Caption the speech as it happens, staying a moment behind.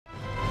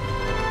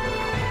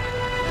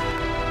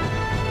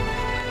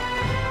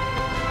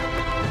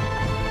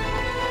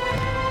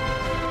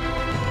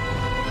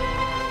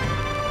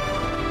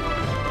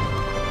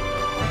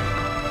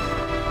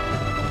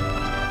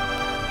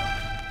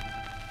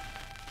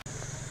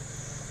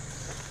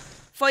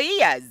For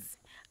years,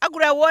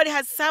 Aggrey Awori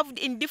has served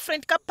in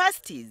different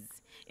capacities,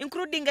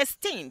 including a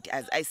stint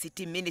as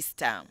ICT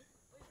Minister.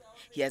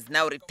 He has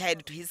now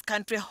retired to his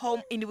country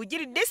home in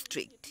Bugle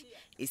district,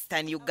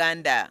 eastern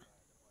Uganda.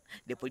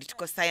 The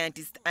political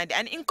scientist and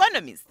an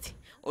economist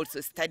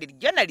also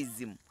studied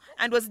journalism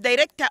and was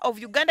director of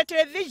Uganda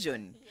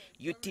television,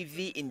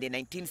 UTV, in the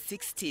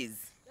 1960s.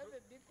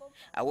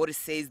 Awori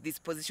says this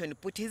position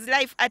put his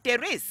life at a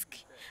risk.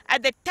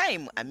 At the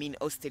time, Amin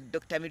ousted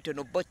Dr. Milton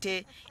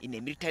Obote in a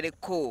military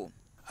coup.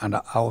 And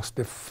I was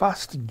the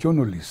first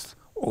journalist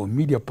or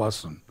media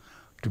person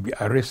to be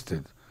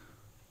arrested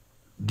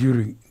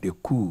during the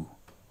coup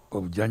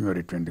of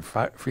January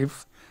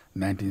 25th,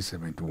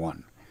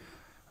 1971.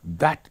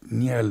 That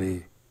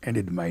nearly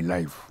ended my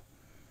life,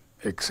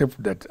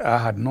 except that I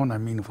had known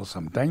Amin for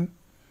some time.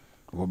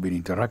 We've been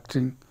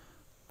interacting.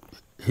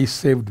 He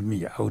saved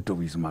me out of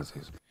his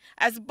masses.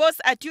 As boss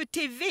at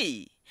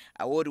UTV,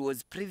 Awori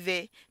was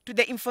privy to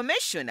the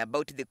information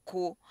about the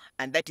coup,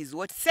 and that is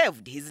what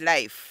saved his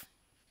life.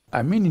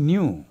 Amin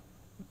knew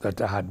that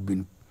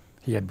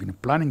he had been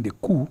planning the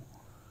coup,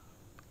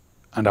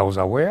 and I was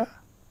aware,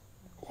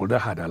 although I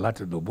had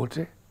alerted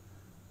Obote,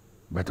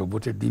 but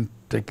Obote didn't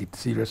take it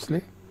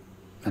seriously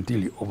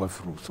until he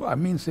overthrew. So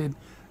Amin said,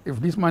 if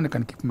this man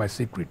can keep my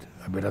secret,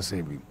 I better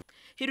save him.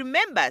 He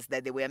remembers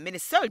that there were many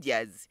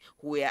soldiers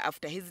who were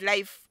after his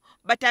life,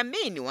 but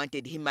Amin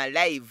wanted him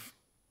alive.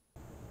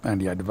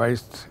 And he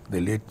advised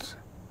the late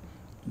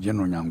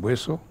General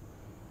Nyangweso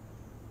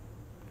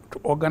to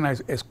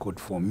organize escort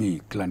for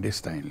me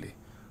clandestinely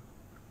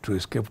to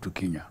escape to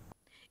Kenya.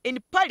 In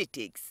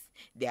politics,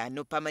 there are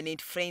no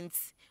permanent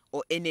friends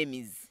or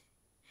enemies.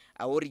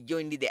 Awori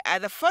joined the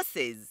other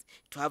forces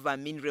to have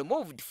Amin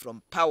removed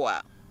from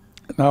power.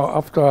 Now,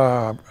 after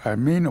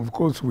Amin, of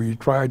course, we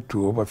tried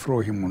to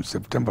overthrow him on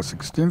September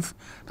 16th,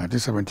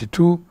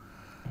 1972,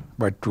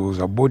 but it was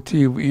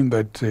abortive in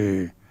that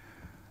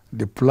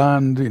the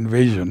planned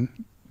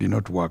invasion did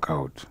not work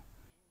out.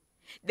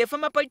 The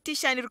former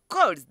politician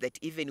recalls that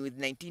even with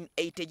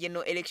 1980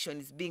 general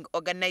elections being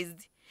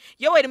organized,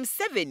 Yoweri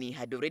Museveni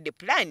had already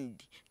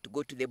planned to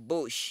go to the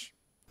bush.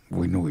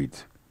 We knew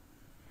it.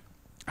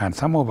 And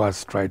some of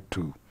us tried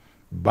to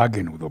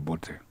bargain with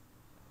Obote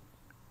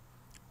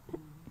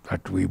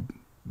that we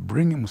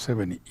bring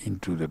Museveni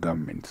into the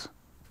government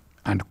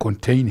and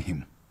contain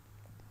him.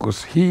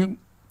 Because he,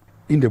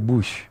 in the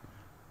bush,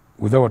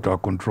 without our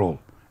control,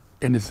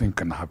 anything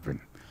can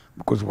happen.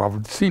 Because we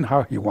have seen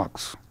how he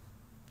works.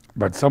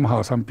 But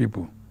somehow some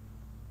people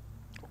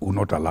will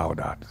not allow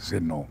that, say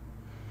no.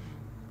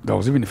 There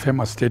was even a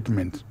famous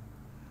statement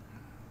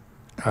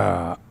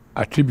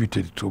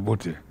attributed to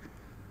Obote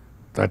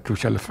that we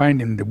shall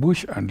find him in the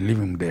bush and leave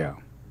him there.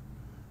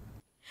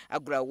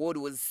 Aggrey Awori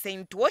was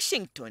sent to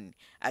Washington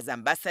as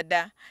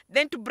ambassador,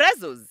 then to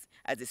Brussels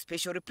as a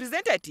special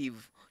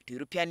representative to the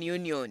European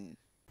Union.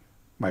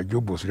 My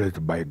job was really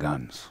to buy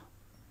guns.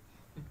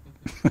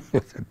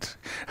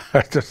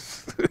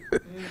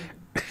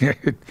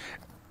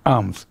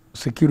 Arms,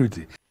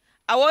 security.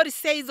 Awori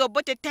says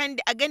Obote turned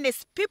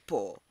against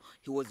people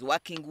he was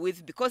working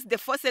with because the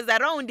forces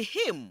around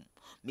him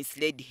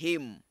misled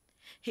him.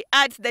 He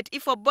adds that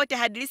if Obote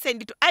had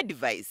listened to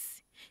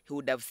advice, he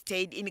would have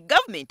stayed in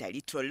government a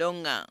little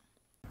longer.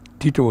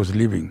 Tito was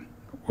leaving,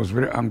 was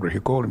very angry. He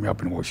called me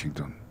up in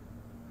Washington.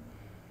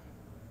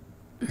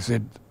 He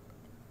said,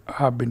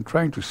 I've been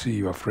trying to see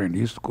your friend.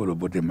 He used to call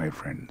Obote my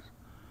friend,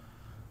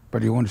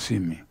 but he won't see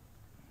me.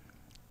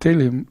 Tell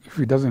him if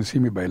he doesn't see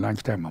me by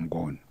lunchtime, I'm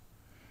going.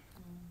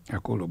 I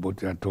called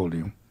Obote and told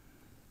him.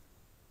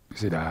 He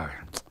said,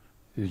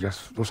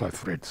 those are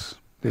threats.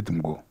 Let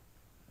him go.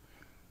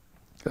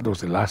 That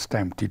was the last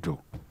time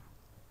Tito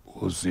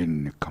was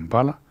in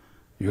Kampala.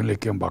 He only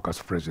came back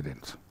as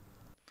president.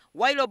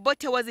 While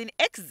Obote was in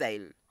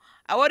exile,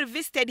 Awori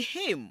visited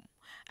him,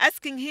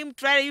 asking him to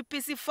try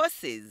UPC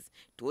forces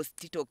to host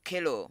Tito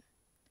Okello.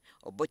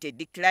 Obote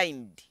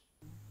declined.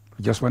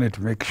 We just wanted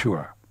to make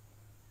sure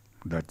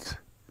that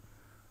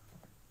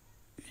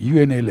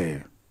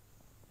UNLA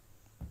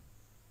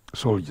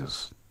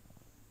soldiers,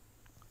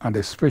 and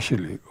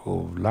especially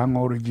of Lang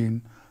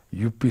origin,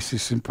 UPC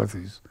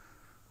sympathies,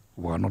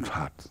 were not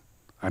hurt,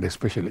 and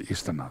especially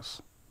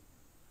Easterners.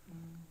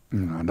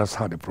 And that's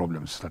how the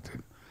problem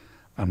started.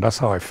 And that's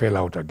how I fell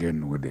out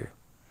again with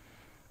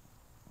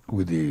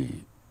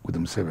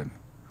Museveni.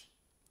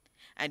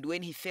 And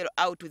when he fell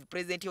out with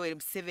President Yoweri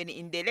Museveni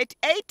in the late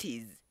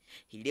 80s,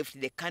 he left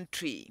the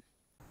country.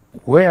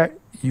 Where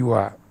you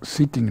are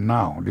sitting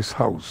now, this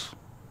house,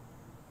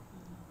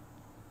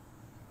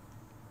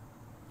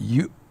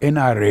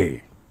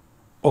 NRA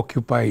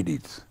occupied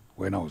it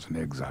when I was in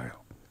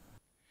exile.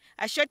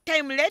 A short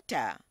time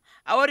later,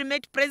 Awori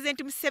met President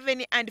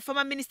Museveni and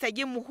former Minister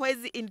Jim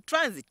Muhwezi in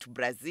transit to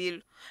Brazil,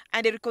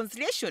 and a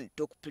reconciliation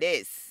took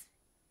place.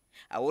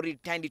 Awori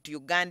returned to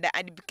Uganda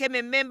and became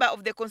a member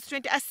of the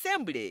Constituency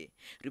Assembly,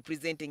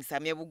 representing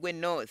Samia Bugwe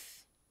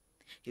North.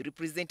 He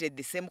represented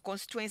the same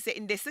constituency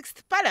in the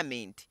 6th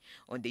Parliament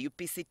on the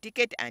UPC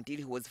ticket until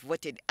he was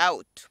voted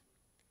out.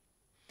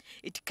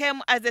 It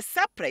came as a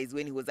surprise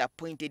when he was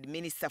appointed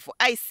Minister for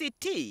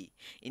ICT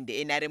in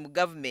the NRM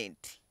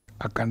government.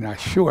 I can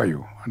assure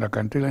you, and I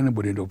can tell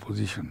anybody in the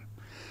opposition,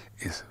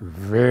 it's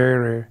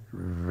very,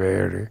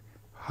 very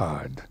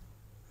hard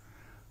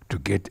to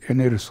get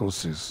any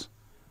resources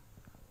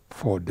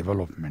for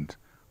development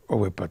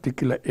of a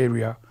particular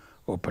area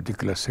or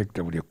particular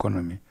sector of the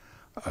economy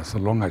as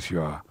long as you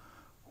are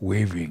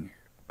waving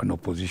an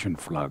opposition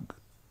flag.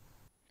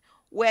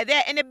 Were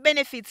there any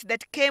benefits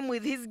that came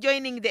with his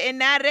joining the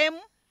NRM?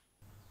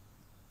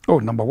 Oh,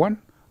 number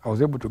one, I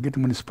was able to get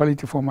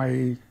municipality for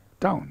my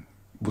town,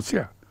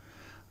 Busia.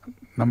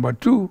 Number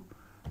two,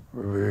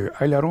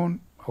 earlier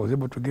on, I was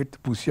able to get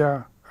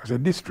Busia as a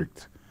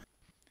district.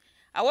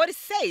 Awori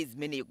says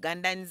many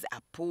Ugandans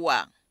are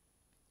poor.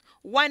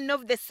 One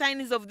of the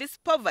signs of this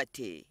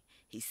poverty,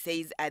 he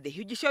says, are the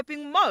huge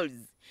shopping malls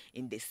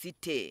in the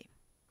city.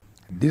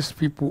 These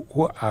people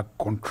who are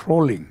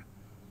controlling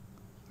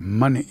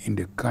money in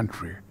the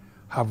country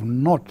have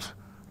not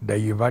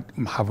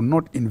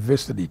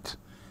invested it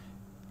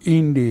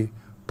in the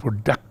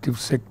productive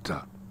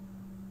sector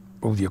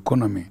of the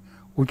economy,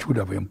 which would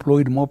have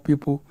employed more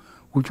people,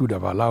 which would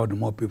have allowed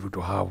more people to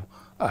have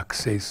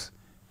access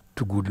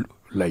to good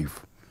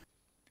life.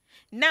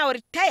 Now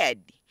retired,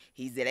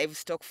 he is a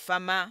livestock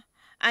farmer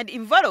and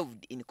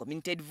involved in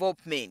community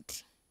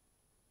development.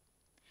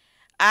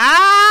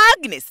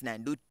 Agnes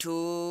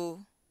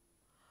Nandutu,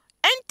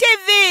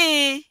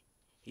 NTV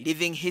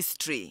Living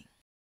History.